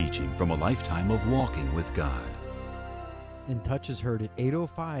teaching from a lifetime of walking with God. In Touch is heard at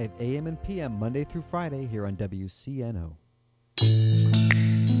 8:05 a.m. and p.m. Monday through Friday here on WCNO.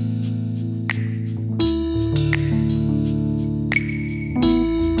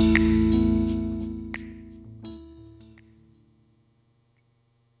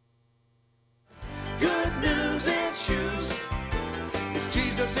 Good news and shoes. It's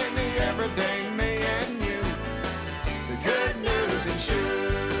Jesus in the everyday me and you. The good news and shoes.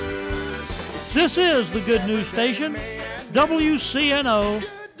 This is the Good News Station, WCNO,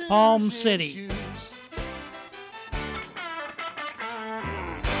 Palm City.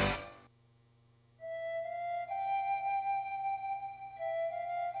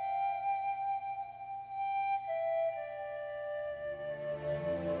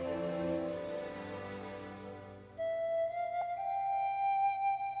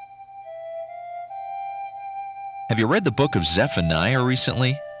 Have you read the book of Zephaniah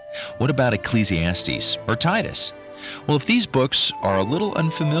recently? What about Ecclesiastes or Titus? Well, if these books are a little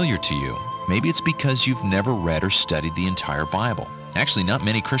unfamiliar to you, maybe it's because you've never read or studied the entire Bible. Actually, not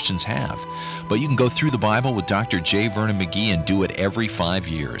many Christians have. But you can go through the Bible with Dr. J. Vernon McGee and do it every 5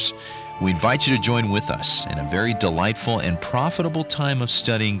 years. We invite you to join with us in a very delightful and profitable time of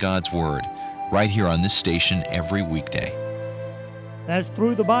studying God's Word, right here on this station every weekday. That's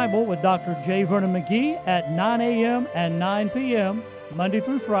Through the Bible with Dr. J. Vernon McGee at 9 a.m. and 9 p.m. Monday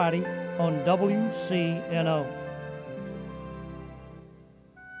through Friday on WCNO.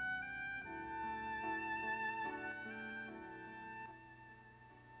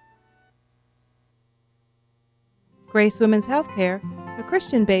 Grace Women's Healthcare, a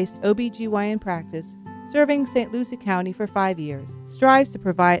Christian-based OBGYN practice serving St. Lucie County for 5 years, strives to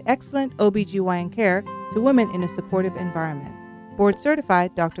provide excellent OBGYN care to women in a supportive environment.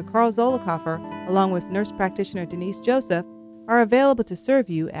 Board-certified Dr. Carl Zollicoffer, along with nurse practitioner Denise Joseph, are available to serve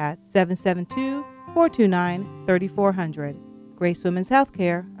you at 772-429-3400. Grace Women's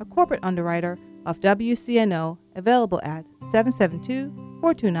Healthcare, a corporate underwriter of WCNO, available at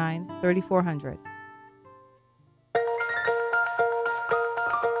 772-429-3400.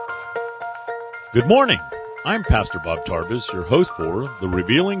 Good morning. I'm Pastor Bob Tarbus, your host for the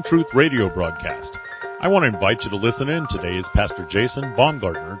Revealing Truth radio broadcast. I want to invite you to listen in today as Pastor Jason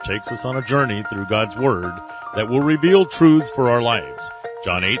Baumgartner takes us on a journey through God's Word that will reveal truths for our lives.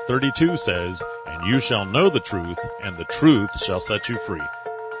 John 8:32 says, "And you shall know the truth, and the truth shall set you free."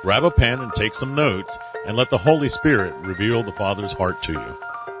 Grab a pen and take some notes, and let the Holy Spirit reveal the Father's heart to you.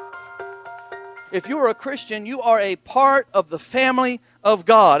 If you are a Christian, you are a part of the family of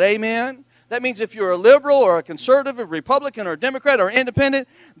God. Amen? That means if you're a liberal or a conservative, a Republican or a Democrat or independent,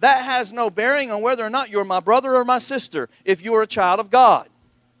 that has no bearing on whether or not you're my brother or my sister if you are a child of God.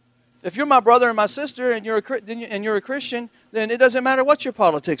 If you're my brother and my sister and you're a Christian, then it doesn't matter what your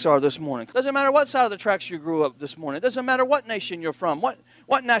politics are this morning. It doesn't matter what side of the tracks you grew up this morning. It doesn't matter what nation you're from, what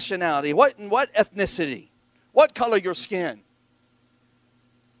nationality, what ethnicity, what color your skin.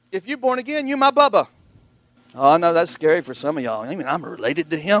 If you're born again, you're my Bubba. Oh, I know that's scary for some of y'all. I mean, I'm related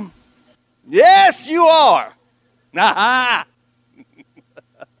to him. Yes, you are. Nah.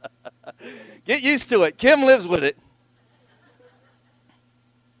 Get used to it. Kim lives with it.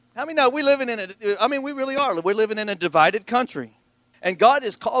 How many know we really are. We're living in a divided country. And God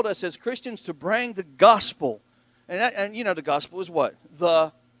has called us as Christians to bring the gospel. And you know the gospel is what?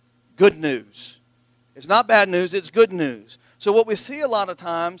 The good news. It's not bad news, it's good news. So what we see a lot of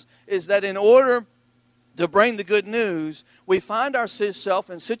times is that in order to bring the good news, we find ourselves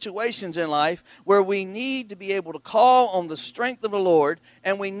in situations in life where we need to be able to call on the strength of the Lord,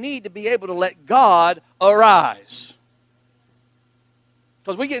 and we need to be able to let God arise.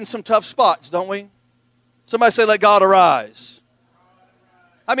 Because we get in some tough spots, don't we? Somebody say, let God arise.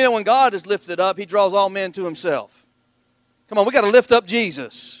 I mean, when God is lifted up, He draws all men to Himself. Come on, we got to lift up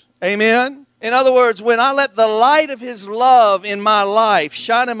Jesus. Amen? In other words, when I let the light of His love in my life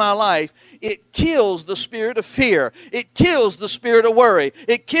shine in my life, it kills the spirit of fear. It kills the spirit of worry.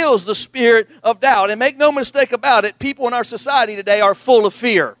 It kills the spirit of doubt. And make no mistake about it, people in our society today are full of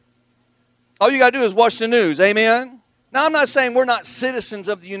fear. All you got to do is watch the news. Amen? Now, I'm not saying we're not citizens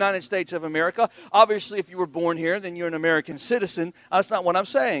of the United States of America. Obviously, if you were born here, then you're an American citizen. That's not what I'm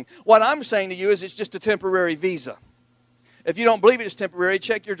saying. What I'm saying to you is it's just a temporary visa. If you don't believe it's temporary,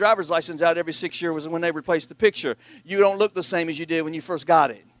 check your driver's license out every 6 years when they replace the picture. You don't look the same as you did when you first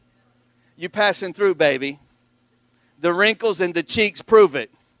got it. You passing through, baby. The wrinkles in the cheeks prove it.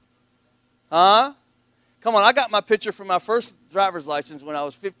 Huh? Come on, I got my picture from my first driver's license when I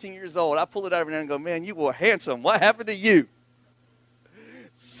was 15 years old. I pull it out every now and go, man, you were handsome. What happened to you?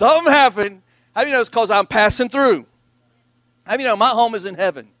 Something happened. How do you know it's because I'm passing through? How do you know my home is in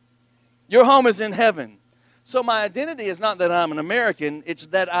heaven? Your home is in heaven. So my identity is not that I'm an American, it's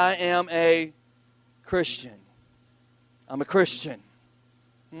that I am a Christian. I'm a Christian.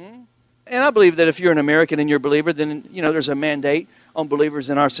 And I believe that if you're an American and you're a believer, then, there's a mandate on believers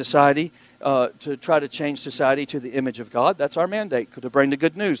in our society to try to change society to the image of God. That's our mandate, to bring the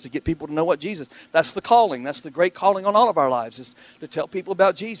good news, to get people to know what Jesus. That's the calling. That's the great calling on all of our lives, is to tell people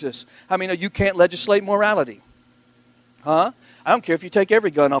about Jesus. I mean, you can't legislate morality. Huh? I don't care if you take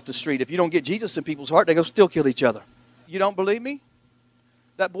every gun off the street. If you don't get Jesus in people's heart, they're going to still kill each other. You don't believe me?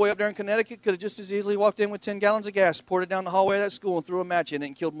 That boy up there in Connecticut could have just as easily walked in with 10 gallons of gas, poured it down the hallway of that school, and threw a match in it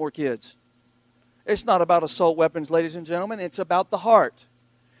and killed more kids. It's not about assault weapons, ladies and gentlemen. It's about the heart.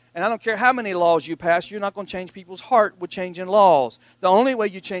 And I don't care how many laws you pass, you're not going to change people's heart with changing laws. The only way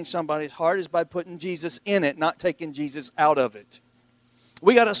you change somebody's heart is by putting Jesus in it, not taking Jesus out of it.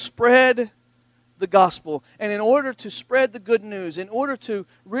 We got to spread the gospel. And in order to spread the good news, in order to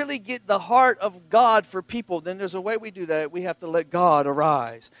really get the heart of God for people, then there's a way we do that. We have to let God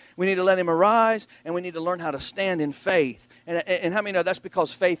arise. We need to let Him arise, and we need to learn how to stand in faith. And how many know that's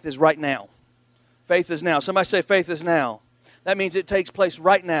because faith is right now? Faith is now. Somebody say faith is now. That means it takes place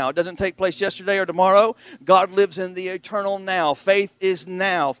right now. It doesn't take place yesterday or tomorrow. God lives in the eternal now. Faith is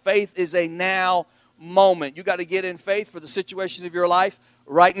now. Faith is a now moment. You got to get in faith for the situation of your life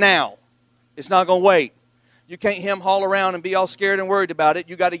right now. It's not going to wait. You can't hem-haul around and be all scared and worried about it.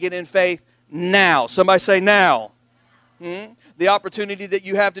 You got to get in faith now. Somebody say now. The opportunity that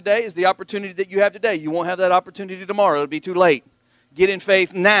you have today is the opportunity that you have today. You won't have that opportunity tomorrow. It'll be too late. Get in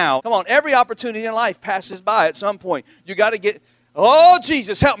faith now. Come on, every opportunity in life passes by at some point. You got to get, oh,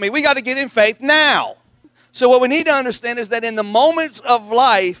 Jesus, help me. We got to get in faith now. So what we need to understand is that in the moments of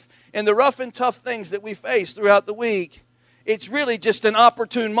life, in the rough and tough things that we face throughout the week, it's really just an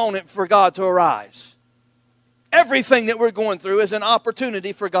opportune moment for God to arise. Everything that we're going through is an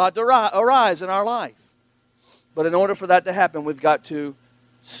opportunity for God to arise in our life. But in order for that to happen, we've got to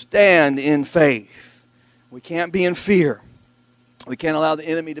stand in faith. We can't be in fear. We can't allow the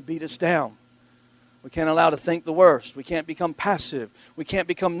enemy to beat us down. We can't allow to think the worst. We can't become passive. We can't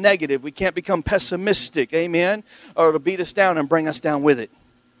become negative. We can't become pessimistic, amen, or to beat us down and bring us down with it.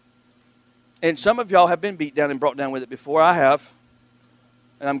 And some of y'all have been beat down and brought down with it before. I have.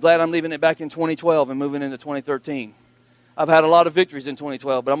 And I'm glad I'm leaving it back in 2012 and moving into 2013. I've had a lot of victories in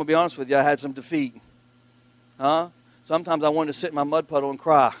 2012, but I'm going to be honest with you, I had some defeat. Sometimes I wanted to sit in my mud puddle and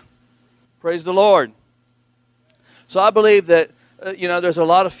cry. Praise the Lord. So I believe that, there's a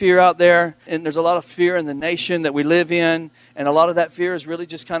lot of fear out there, and there's a lot of fear in the nation that we live in, and a lot of that fear has really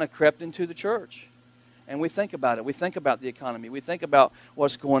just kind of crept into the church. And we think about it. We think about the economy. We think about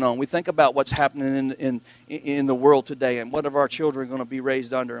what's going on. We think about what's happening in the world today, and what are our children going to be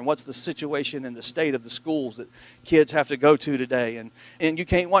raised under, and what's the situation and the state of the schools that kids have to go to today. And you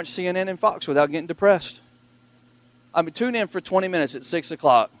can't watch CNN and Fox without getting depressed. I mean, tune in for 20 minutes at 6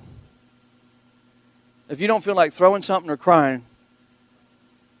 o'clock. If you don't feel like throwing something or crying,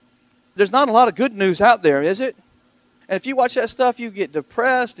 there's not a lot of good news out there, is it? And if you watch that stuff, you get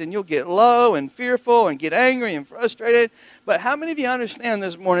depressed and you'll get low and fearful and get angry and frustrated. But how many of you understand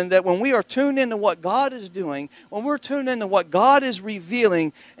this morning that when we are tuned into what God is doing, when we're tuned into what God is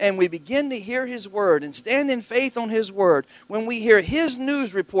revealing, and we begin to hear His Word and stand in faith on His Word, when we hear His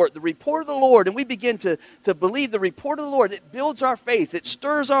news report, the report of the Lord, and we begin to believe the report of the Lord, it builds our faith, it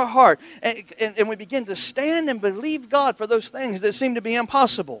stirs our heart, and we begin to stand and believe God for those things that seem to be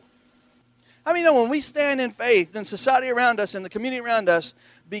impossible. I mean, when we stand in faith, then society around us and the community around us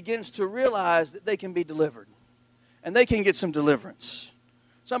begins to realize that they can be delivered. And they can get some deliverance.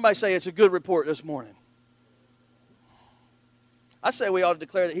 Somebody say it's a good report this morning. I say we ought to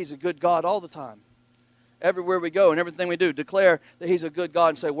declare that He's a good God all the time. Everywhere we go and everything we do, declare that He's a good God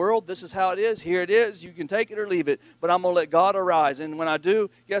and say, world, this is how it is. Here it is. You can take it or leave it. But I'm going to let God arise. And when I do,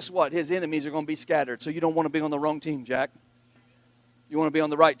 guess what? His enemies are going to be scattered. So you don't want to be on the wrong team, Jack. You want to be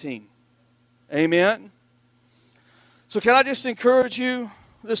on the right team. Amen. So can I just encourage you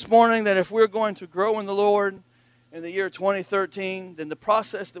this morning that if we're going to grow in the Lord in the year 2013, then the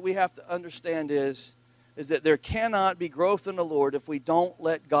process that we have to understand is that there cannot be growth in the Lord if we don't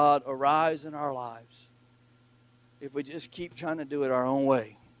let God arise in our lives. If we just keep trying to do it our own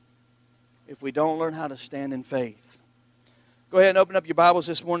way. If we don't learn how to stand in faith. Go ahead and open up your Bibles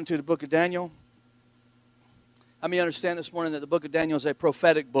this morning to the book of Daniel. How many understand this morning that the book of Daniel is a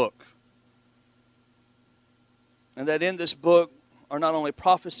prophetic book? And that in this book are not only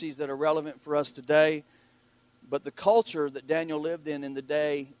prophecies that are relevant for us today, but the culture that Daniel lived in the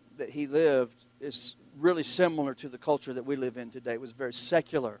day that he lived is really similar to the culture that we live in today. It was very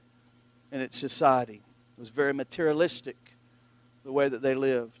secular in its society. It was very materialistic, the way that they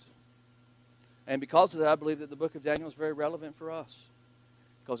lived. And because of that, I believe that the book of Daniel is very relevant for us,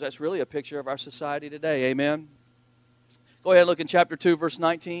 because that's really a picture of our society today. Amen? Go ahead and look in chapter 2, verse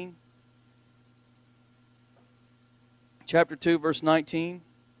 19. Chapter 2, verse 19.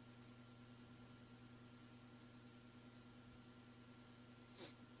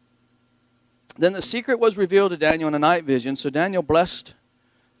 Then the secret was revealed to Daniel in a night vision. So Daniel blessed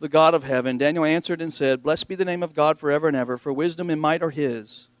the God of heaven. Daniel answered and said, Blessed be the name of God forever and ever, for wisdom and might are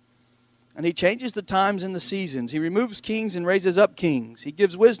his. And he changes the times and the seasons. He removes kings and raises up kings. He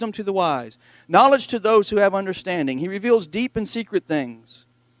gives wisdom to the wise, knowledge to those who have understanding. He reveals deep and secret things.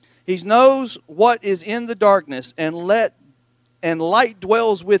 He knows what is in the darkness, and light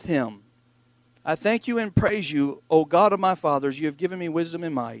dwells with him. I thank you and praise you, O God of my fathers. You have given me wisdom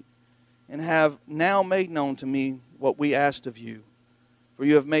and might, and have now made known to me what we asked of you. For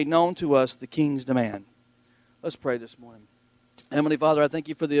you have made known to us the king's demand. Let's pray this morning. Heavenly Father, I thank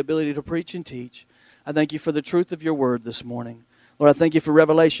you for the ability to preach and teach. I thank you for the truth of your word this morning. Lord, I thank you for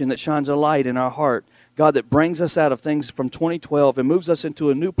revelation that shines a light in our heart. God, that brings us out of things from 2012 and moves us into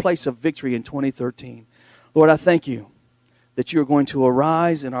a new place of victory in 2013. Lord, I thank you that you are going to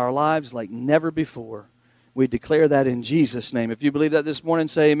arise in our lives like never before. We declare that in Jesus' name. If you believe that this morning,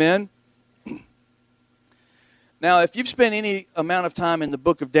 say amen. Now, if you've spent any amount of time in the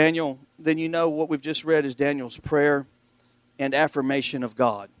book of Daniel, then you know what we've just read is Daniel's prayer and affirmation of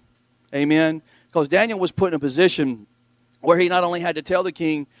God. Amen? Because Daniel was put in a position where he not only had to tell the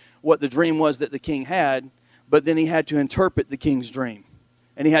king what the dream was that the king had, but then he had to interpret the king's dream.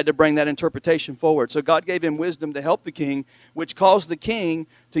 And he had to bring that interpretation forward. So God gave him wisdom to help the king, which caused the king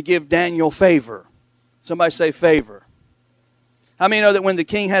to give Daniel favor. Somebody say favor. How many know that when the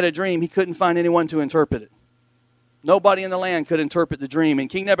king had a dream, he couldn't find anyone to interpret it? Nobody in the land could interpret the dream. And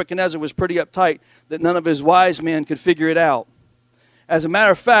King Nebuchadnezzar was pretty uptight that none of his wise men could figure it out. As a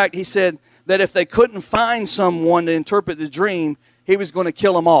matter of fact, he said that if they couldn't find someone to interpret the dream, he was going to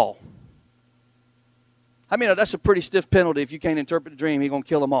kill them all. I mean, that's a pretty stiff penalty. If you can't interpret the dream, he's going to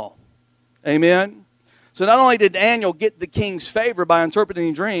kill them all. Amen? So not only did Daniel get the king's favor by interpreting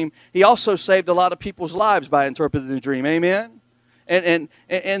the dream, he also saved a lot of people's lives by interpreting the dream. Amen? And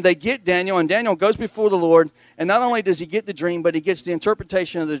they get Daniel, and Daniel goes before the Lord, and not only does he get the dream, but he gets the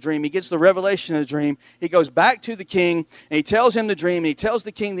interpretation of the dream. He gets the revelation of the dream. He goes back to the king, and he tells him the dream, and he tells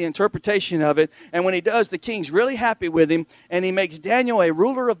the king the interpretation of it. And when he does, the king's really happy with him, and he makes Daniel a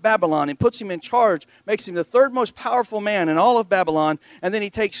ruler of Babylon and puts him in charge, makes him the third most powerful man in all of Babylon. And then he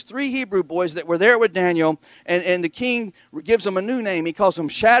takes 3 Hebrew boys that were there with Daniel, and the king gives them a new name. He calls them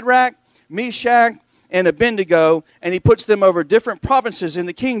Shadrach, Meshach, and Abednego, and he puts them over different provinces in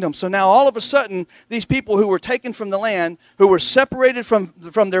the kingdom. So now all of a sudden, these people who were taken from the land, who were separated from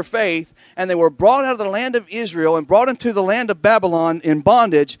their faith, and they were brought out of the land of Israel and brought into the land of Babylon in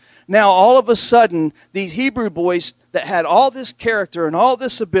bondage, now all of a sudden, these Hebrew boys that had all this character and all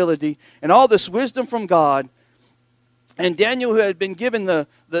this ability and all this wisdom from God, and Daniel, who had been given the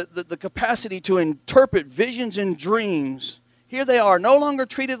capacity to interpret visions and dreams, here they are, no longer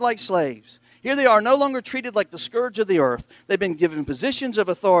treated like slaves. Here they are, no longer treated like the scourge of the earth. They've been given positions of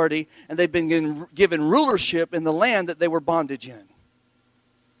authority, and they've been given rulership in the land that they were bondage in.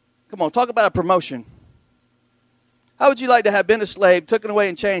 Come on, talk about a promotion. How would you like to have been a slave, taken away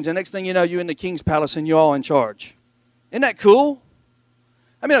and changed, and next thing you know, you're in the king's palace and you're all in charge? Isn't that cool?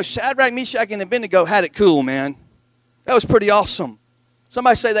 I mean, Shadrach, Meshach, and Abednego had it cool, man. That was pretty awesome.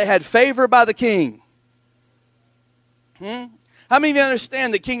 Somebody say they had favor by the king. How many of you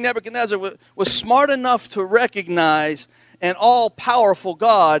understand that King Nebuchadnezzar was smart enough to recognize an all-powerful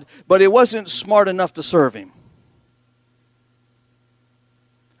God, but it wasn't smart enough to serve him?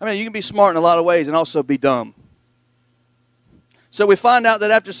 I mean, you can be smart in a lot of ways and also be dumb. So we find out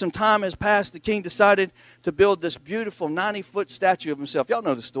that after some time has passed, the king decided to build this beautiful 90-foot statue of himself. Y'all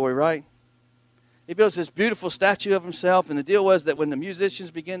know the story, right? He builds this beautiful statue of himself, and the deal was that when the musicians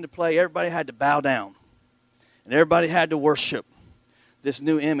began to play, everybody had to bow down, and everybody had to worship this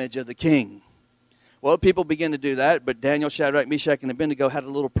new image of the king. Well, people began to do that, but Daniel, Shadrach, Meshach, and Abednego had a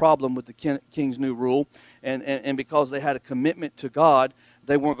little problem with the king's new rule, and because they had a commitment to God,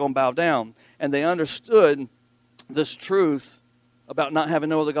 they weren't going to bow down. And they understood this truth about not having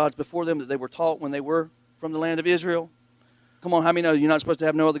no other gods before them that they were taught when they were from the land of Israel. Come on, how many know you're not supposed to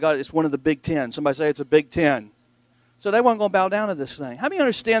have no other God? It's one of the big 10. Somebody say it's a big 10. So they weren't going to bow down to this thing. How many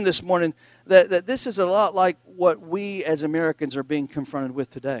understand this morning that this is a lot like what we as Americans are being confronted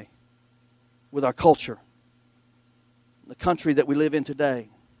with today, with our culture, the country that we live in today?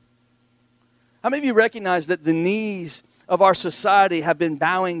 How many of you recognize that the knees of our society have been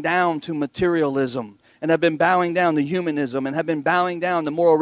bowing down to materialism, and have been bowing down to humanism, and have been bowing down to moral